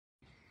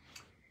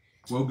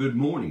Well, good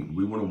morning.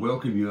 We want to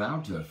welcome you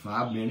out to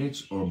 5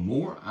 Minutes or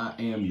More. I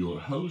am your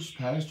host,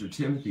 Pastor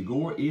Timothy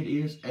Gore. It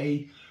is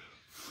a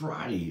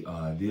Friday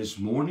this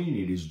morning.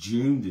 It is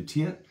June the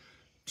 10th,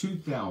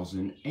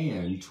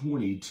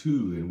 2022,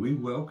 and we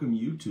welcome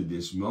you to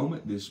this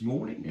moment this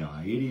morning. Now,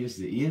 it is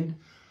the end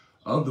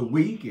of the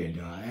week, and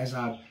as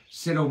I've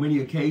said on many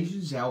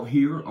occasions out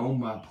here on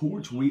my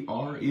porch, we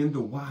are in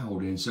the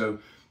wild, and so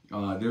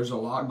there's a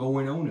lot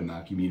going on in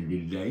my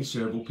community today.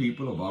 Several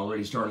people have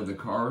already started the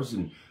cars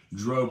and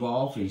drove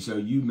off, and so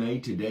you may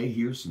today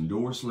hear some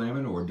door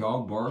slamming or a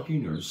dog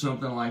barking or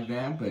something like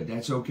that, but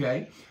that's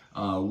okay.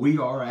 We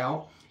are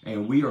out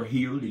and we are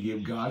here to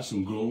give God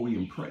some glory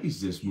and praise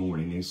this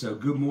morning. And so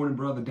good morning,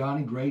 Brother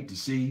Donnie. Great to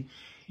see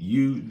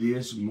you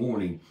this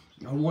morning.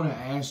 I want to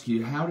ask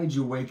you, how did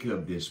you wake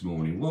up this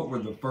morning? What were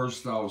the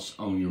first thoughts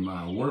on your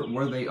mind?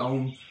 Were they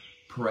on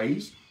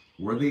praise?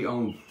 Were they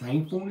on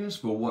thankfulness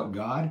for what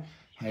God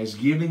has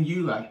given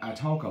you? I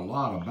talk a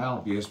lot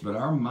about this, but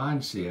our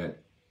mindset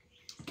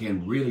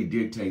can really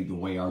dictate the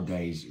way our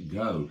days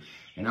go.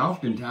 And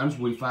oftentimes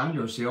we find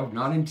ourselves,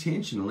 not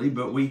intentionally,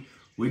 but we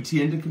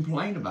tend to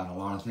complain about a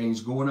lot of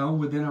things going on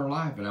within our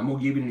life. And I'm going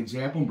to give you an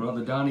example.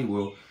 Brother Donnie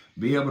will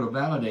be able to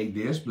validate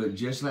this, but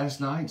just last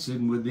night,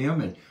 sitting with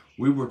them, and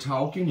we were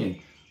talking, and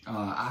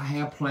I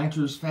have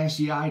plantar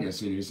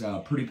fasciitis. It is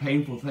a pretty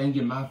painful thing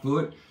in my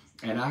foot,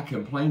 and I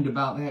complained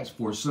about that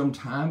for some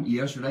time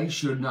yesterday.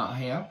 Should not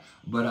have,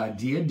 but I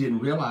didn't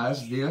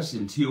realize this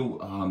until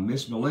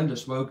Miss Melinda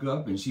spoke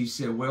up, and she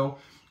said, well,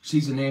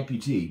 she's an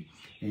amputee,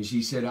 and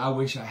she said, I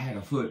wish I had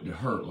a foot to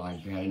hurt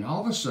like that. And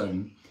all of a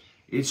sudden,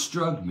 it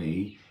struck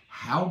me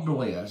how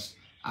blessed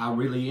I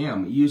really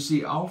am. You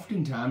see,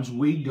 oftentimes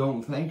we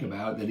don't think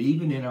about that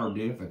even in our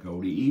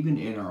difficulty, even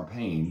in our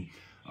pain,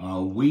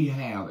 we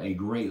have a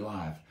great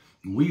life.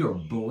 We are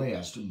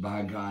blessed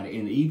by God,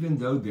 and even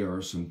though there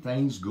are some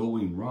things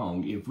going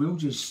wrong, if we'll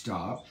just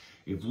stop,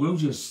 if we'll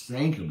just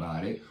think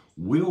about it,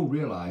 we'll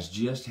realize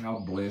just how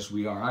blessed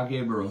we are. I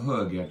gave her a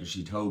hug after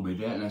she told me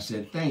that, and I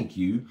said, thank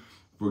you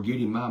for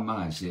getting my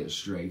mindset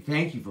straight.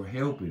 Thank you for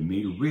helping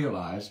me to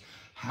realize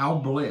how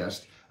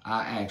blessed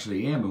I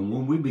actually am. And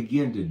when we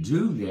begin to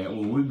do that,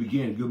 when we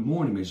begin, good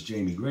morning, Miss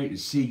Jamie, great to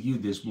see you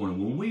this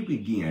morning. When we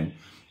begin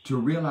to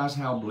realize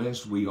how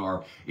blessed we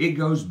are, it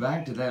goes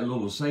back to that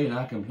little saying,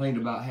 I complained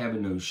about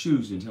having no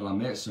shoes until I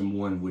met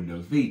someone with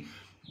no feet.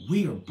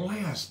 We are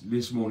blessed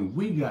this morning.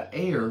 We've got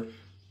air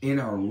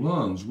in our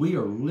lungs. We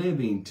are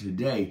living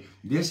today.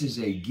 This is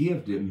a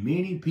gift that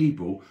many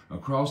people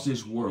across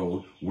this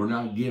world were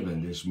not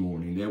given this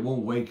morning. They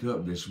won't wake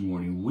up this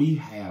morning. We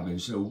have,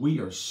 and so we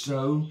are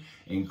so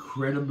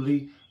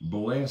incredibly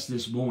blessed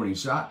this morning.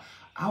 So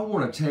I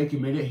want to take a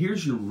minute.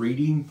 Here's your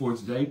reading for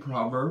today,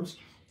 Proverbs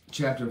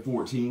chapter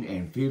 14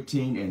 and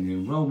 15, and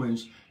then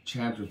Romans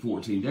chapter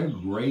 14. They're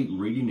great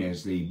reading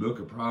as the book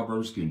of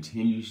Proverbs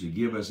continues to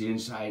give us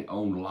insight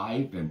on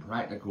life and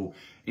practical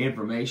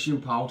information.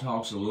 Paul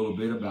talks a little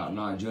bit about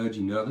not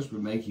judging others,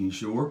 but making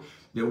sure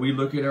that we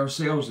look at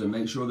ourselves and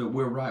make sure that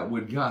we're right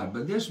with God.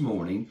 But this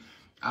morning,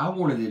 I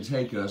wanted to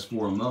take us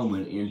for a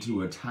moment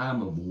into a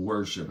time of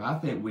worship. I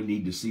think we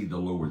need to see the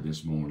Lord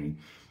this morning.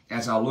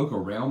 As I look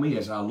around me,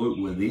 as I look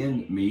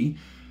within me,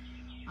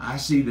 I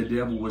see the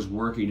devil was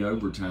working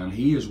overtime.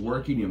 He is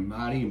working in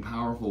mighty and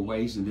powerful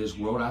ways in this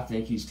world. I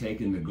think he's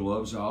taken the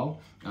gloves off.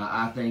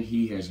 I think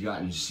he has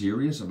gotten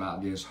serious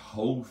about this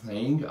whole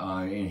thing,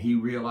 and he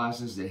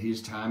realizes that his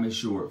time is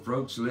short.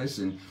 Folks,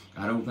 listen,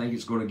 I don't think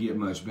it's going to get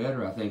much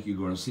better. I think you're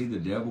going to see the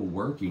devil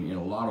working in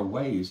a lot of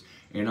ways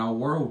in our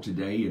world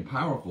today, in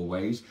powerful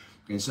ways.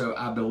 And so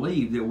I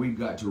believe that we've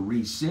got to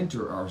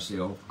recenter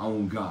ourselves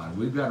on God.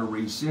 We've got to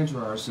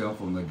recenter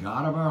ourselves on the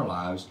God of our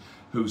lives,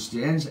 who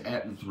stands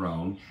at the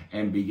throne,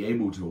 and be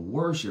able to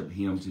worship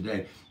him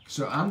today.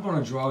 So I'm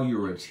going to draw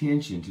your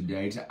attention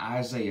today to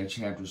Isaiah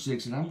chapter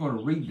 6, and I'm going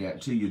to read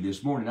that to you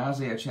this morning.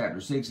 Isaiah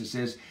chapter 6, it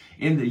says,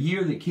 in the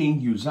year that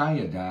King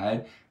Uzziah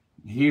died,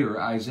 here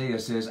Isaiah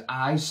says,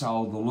 I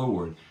saw the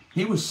Lord.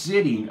 He was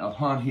sitting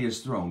upon his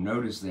throne.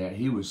 Notice that.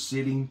 He was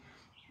sitting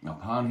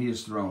upon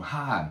his throne,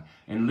 high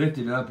and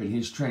lifted up, and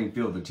his train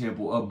filled the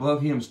temple.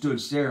 Above him stood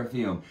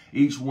seraphim.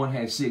 Each one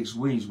had 6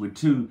 wings. With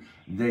 2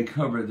 they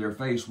covered their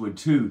face, with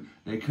 2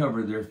 they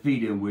covered their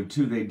feet, and with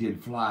 2 they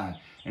did fly.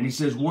 And he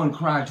says, one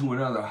cried to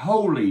another,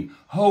 holy,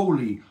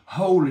 holy,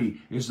 holy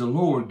is the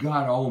Lord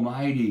God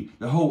Almighty.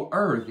 The whole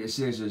earth, it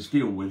says, is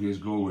filled with his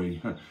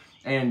glory.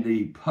 And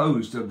the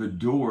posts of the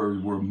door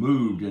were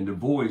moved, and the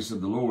voice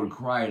of the Lord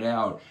cried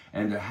out,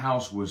 and the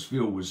house was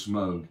filled with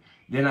smoke.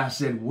 Then I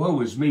said, woe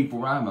is me,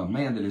 for I am a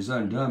man that is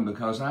undone,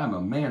 because I am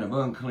a man of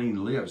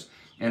unclean lips,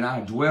 and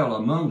I dwell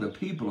among the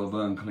people of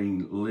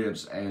unclean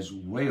lips as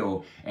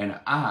well, and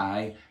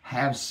I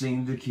have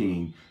seen the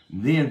King.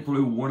 Then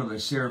flew one of the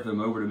seraphim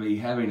over to me,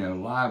 having a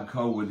live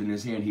coal within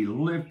his hand. He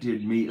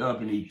lifted me up,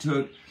 and he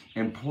took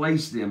and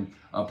placed them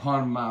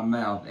upon my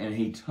mouth, and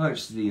he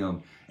touched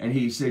them, and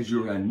he said,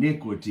 your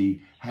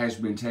iniquity has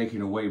been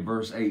taken away.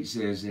 Verse 8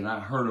 says, and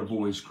I heard a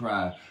voice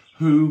cry,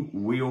 who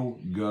will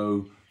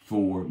go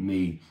for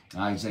me?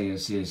 Isaiah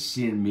says,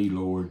 send me,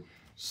 Lord,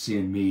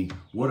 send me.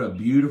 What a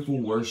beautiful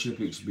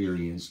worship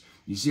experience.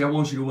 You see, I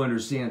want you to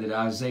understand that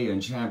Isaiah in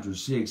chapter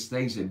 6,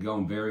 things had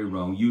gone very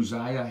wrong.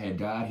 Uzziah had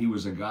died. He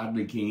was a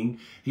godly king.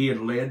 He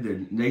had led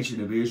the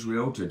nation of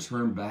Israel to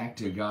turn back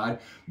to God.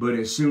 But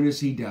as soon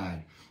as he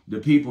died, the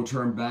people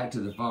turned back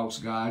to the false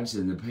gods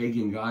and the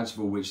pagan gods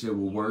for which they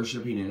were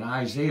worshiping. And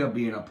Isaiah,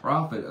 being a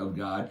prophet of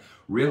God,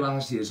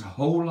 realized his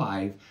whole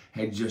life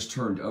had just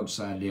turned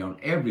upside down.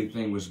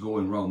 Everything was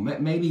going wrong.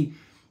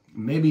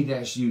 Maybe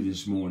that's you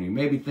this morning.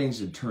 Maybe things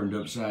have turned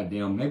upside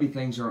down. Maybe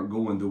things aren't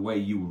going the way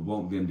you would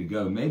want them to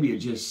go. Maybe it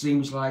just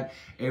seems like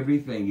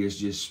everything is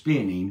just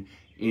spinning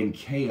in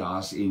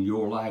chaos in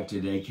your life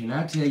today. Can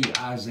I tell you,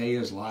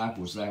 Isaiah's life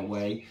was that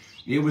way?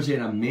 It was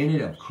in a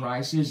minute of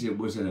crisis. It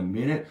was in a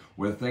minute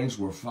where things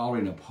were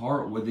falling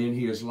apart within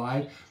his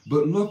life.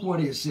 But look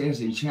what it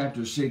says in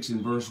chapter 6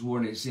 and verse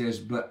 1. It says,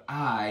 "But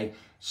I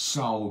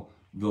saw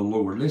the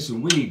Lord."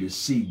 Listen, we need to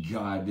see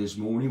God this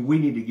morning. We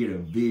need to get a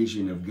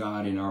vision of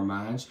God in our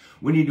minds.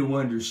 We need to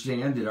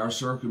understand that our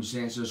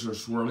circumstances are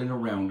swirling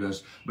around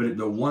us, but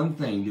the one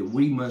thing that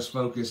we must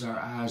focus our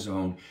eyes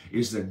on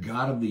is the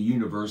God of the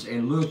universe.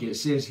 And look, it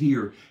says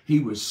here, he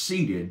was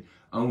seated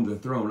on the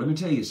throne. Let me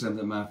tell you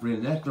something, my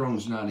friend. That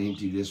throne's not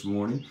empty this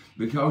morning.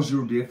 Because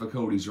your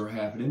difficulties are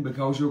happening,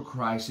 because your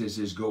crisis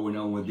is going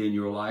on within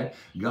your life,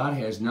 God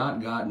has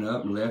not gotten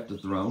up and left the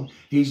throne.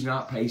 He's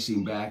not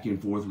pacing back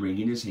and forth,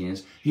 wringing his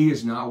hands. He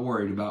is not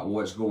worried about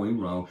what's going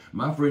wrong.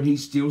 My friend, he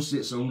still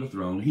sits on the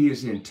throne. He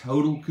is in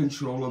total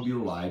control of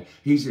your life.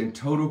 He's in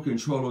total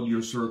control of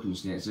your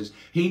circumstances.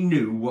 He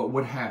knew what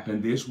would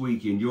happen this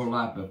week in your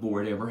life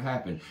before it ever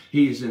happened.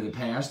 He is in the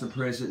past, the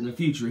present, and the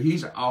future.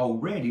 He's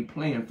already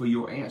planned for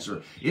your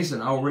answer. It's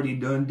an already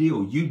done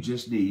deal. You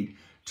just need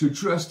to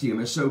trust him.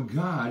 And so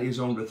God is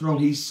on the throne.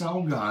 He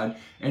saw God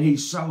and he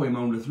saw him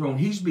on the throne.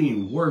 He's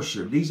being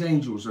worshiped. These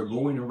angels are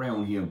going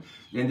around him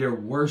and they're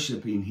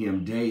worshiping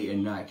him day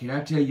and night. Can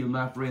I tell you,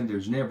 my friend,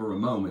 there's never a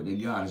moment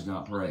that God is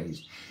not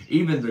praised.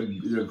 Even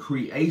the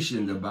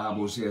creation, the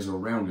Bible says,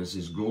 around us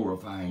is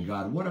glorifying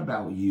God. What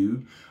about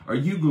you? Are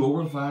you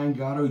glorifying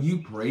God? Are you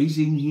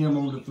praising him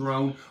on the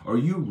throne? Are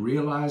you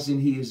realizing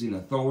he is in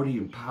authority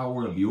and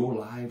power of your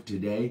life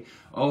today?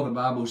 Oh, the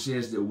Bible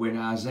says that when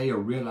Isaiah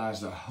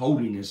realized the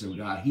holiness of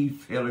God, he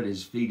fell at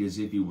his feet as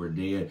if he were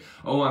dead.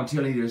 Oh, I'm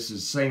telling you, it's the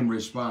same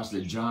response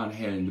that John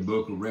had in the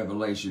book of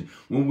Revelation.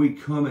 When we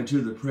come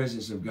into the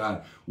presence of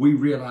God, we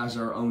realize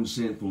our own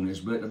sinfulness.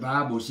 But the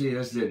Bible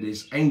says that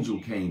this angel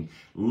came,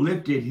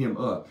 lifted him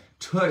up,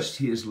 touched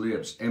his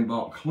lips, and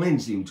brought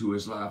cleansing to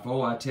his life.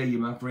 Oh, I tell you,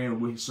 my friend,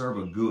 we serve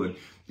a good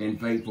and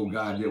faithful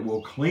God that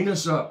will clean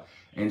us up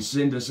and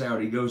send us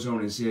out. He goes on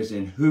and says,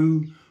 "And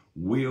who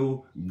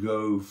will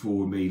go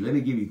for me?" Let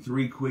me give you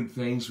 3 quick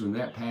things from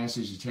that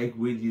passage to take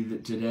with you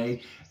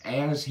today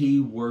as he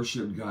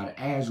worshiped God,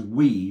 as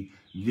we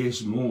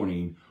this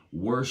morning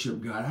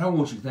worship God. I don't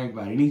want you to think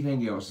about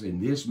anything else in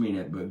this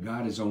minute, but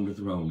God is on the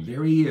throne.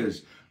 There he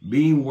is,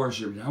 being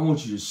worshiped. I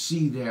want you to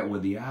see that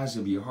with the eyes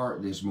of your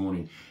heart this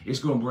morning. It's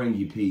going to bring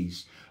you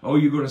peace. Oh,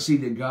 you're going to see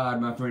that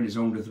God, my friend, is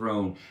on the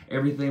throne.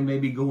 Everything may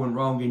be going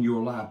wrong in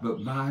your life,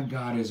 but my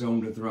God is on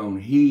the throne.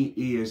 He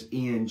is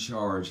in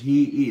charge.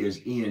 He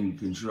is in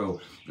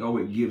control. Oh,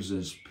 it gives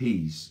us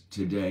peace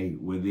today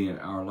within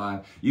our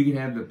life. You can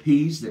have the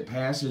peace that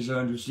passes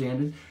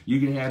understanding. You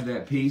can have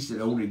that peace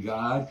that only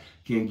God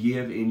can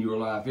give in your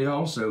life. It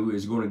also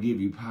is going to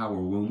give you power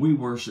when we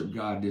worship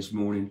God this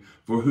morning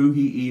for who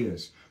he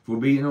is, for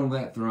being on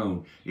that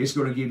throne. It's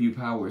going to give you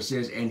power. It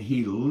says, and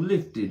he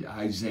lifted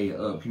Isaiah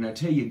up. Can I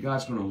tell you,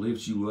 God's going to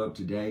lift you up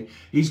today.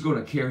 He's going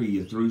to carry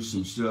you through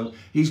some stuff.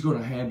 He's going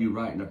to have you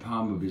right in the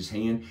palm of his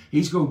hand.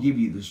 He's going to give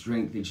you the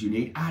strength that you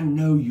need. I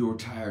know you're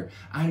tired.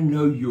 I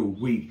know you're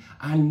weak.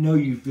 I know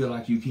you feel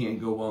like you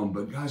can't go on,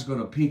 but God's going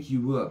to pick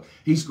you up.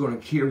 He's going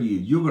to carry you.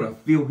 You're going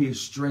to feel his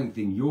strength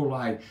in your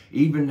life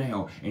even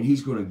now, and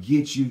he's going to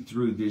get you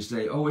through this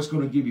day. Oh, it's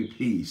going to give you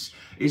peace.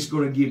 It's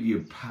going to give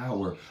you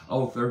power.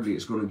 Oh, thirdly,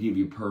 it's going to give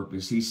you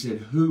purpose. He said,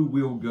 who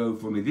will go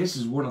for me? This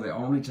is one of the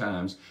only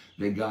times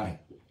that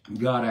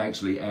God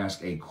actually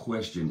asked a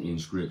question in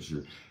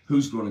Scripture.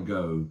 Who's going to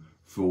go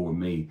for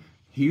me?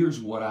 Here's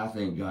what I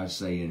think God's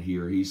saying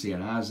here. He's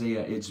saying,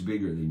 Isaiah, it's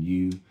bigger than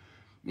you.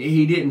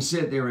 He didn't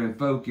sit there and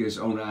focus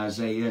on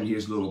Isaiah and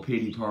his little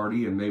pity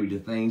party and maybe the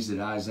things that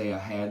Isaiah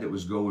had that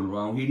was going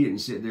wrong. He didn't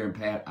sit there and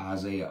pat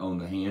Isaiah on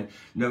the hand.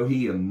 No,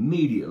 he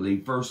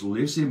immediately first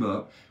lifts him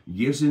up,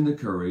 gives him the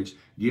courage,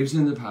 gives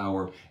him the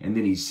power, and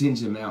then he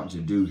sends him out to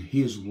do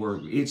his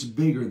work. It's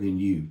bigger than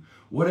you.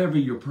 Whatever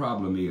your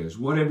problem is,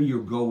 whatever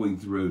you're going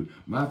through,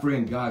 my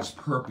friend, God's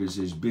purpose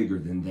is bigger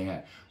than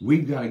that.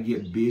 We've got to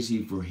get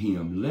busy for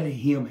him. Let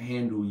him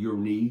handle your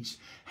needs.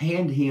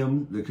 Hand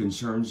him the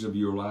concerns of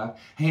your life.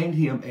 Hand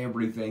him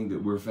everything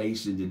that we're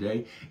facing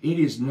today. It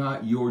is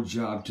not your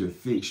job to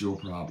fix your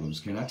problems.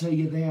 Can I tell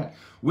you that?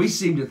 We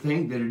seem to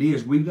think that it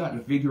is. We've got to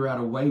figure out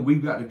a way.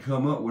 We've got to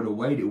come up with a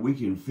way that we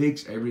can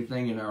fix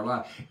everything in our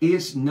life.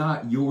 It's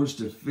not yours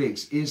to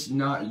fix. It's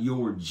not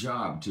your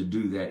job to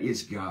do that.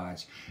 It's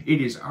God's. It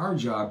It is our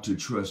job to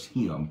trust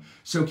him.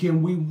 So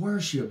can we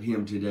worship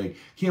him today?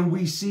 Can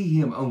we see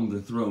him on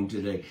the throne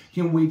today?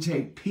 Can we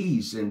take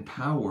peace and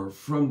power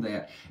from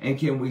that? And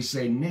can we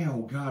say,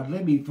 now, God,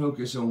 let me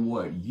focus on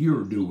what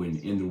you're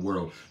doing in the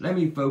world. Let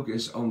me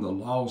focus on the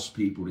lost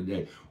people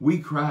today. We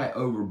cry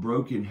over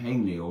broken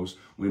hangnails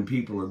when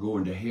people are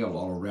going to hell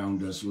all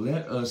around us.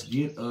 Let us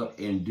get up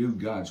and do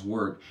God's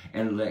work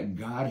and let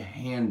God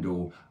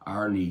handle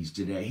our needs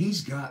today.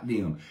 He's got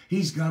them.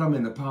 He's got them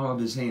in the palm of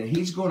his hand.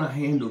 He's going to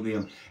handle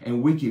them,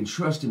 and we can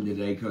trust him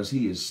today because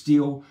he is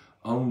still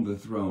on the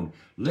throne.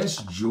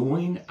 Let's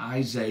join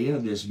Isaiah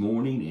this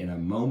morning in a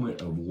moment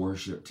of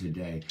worship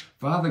today.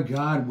 Father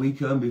God, we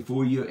come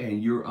before you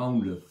and you're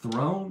on the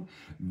throne.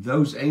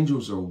 Those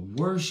angels are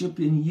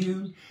worshiping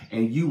you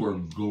and you are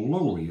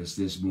glorious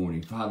this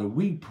morning. Father,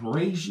 we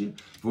praise you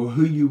for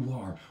who you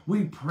are.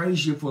 We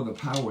praise you for the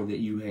power that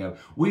you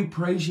have. We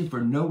praise you for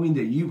knowing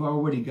that you've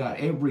already got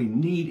every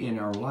need in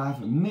our life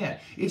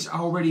met. It's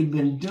already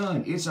been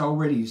done. It's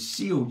already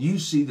sealed. You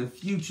see the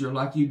future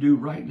like you do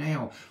right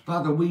now.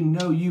 Father, we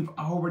know you've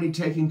already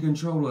taken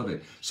control of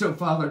it. So,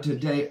 Father,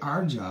 today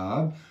our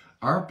job,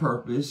 our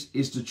purpose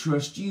is to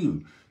trust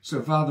you.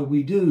 So, Father,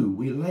 we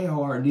lay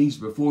all our needs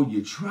before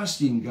you,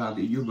 trusting, God,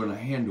 that you're going to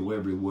handle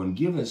everyone.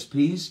 Give us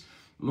peace,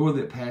 Lord,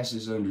 that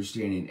passes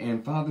understanding.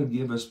 And, Father,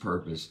 give us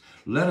purpose.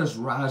 Let us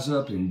rise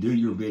up and do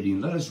your bidding.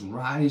 Let us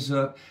rise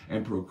up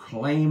and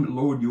proclaim,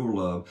 Lord, your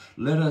love.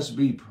 Let us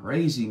be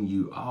praising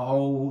you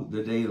all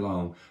the day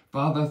long.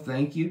 Father,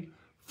 thank you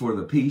for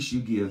the peace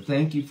you give.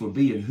 Thank you for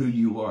being who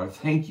you are.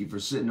 Thank you for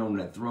sitting on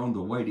that throne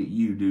the way that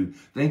you do.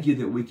 Thank you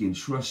that we can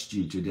trust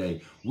you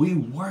today. We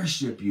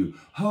worship you.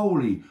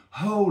 Holy,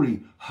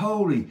 holy,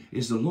 holy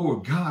is the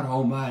Lord God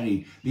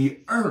Almighty. The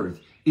earth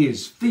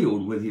is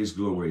filled with his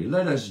glory.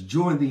 Let us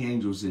join the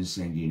angels in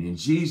singing. In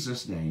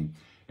Jesus' name,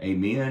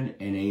 amen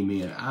and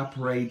amen. I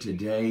pray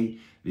today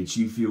that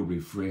you feel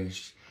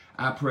refreshed.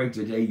 I pray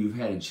today you've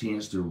had a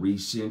chance to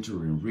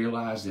recenter and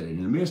realize that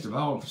in the midst of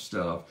all the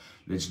stuff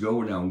that's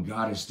going on,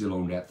 God is still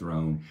on that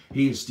throne.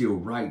 He is still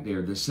right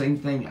there. The same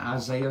thing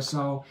Isaiah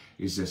saw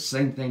is the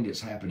same thing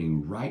that's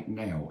happening right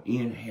now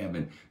in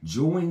heaven.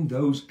 Join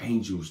those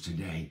angels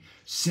today.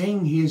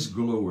 Sing his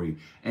glory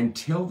and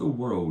tell the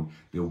world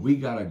that we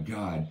got a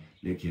God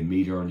that can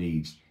meet our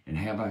needs. And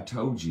have I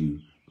told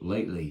you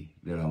lately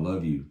that I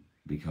love you?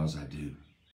 Because I do.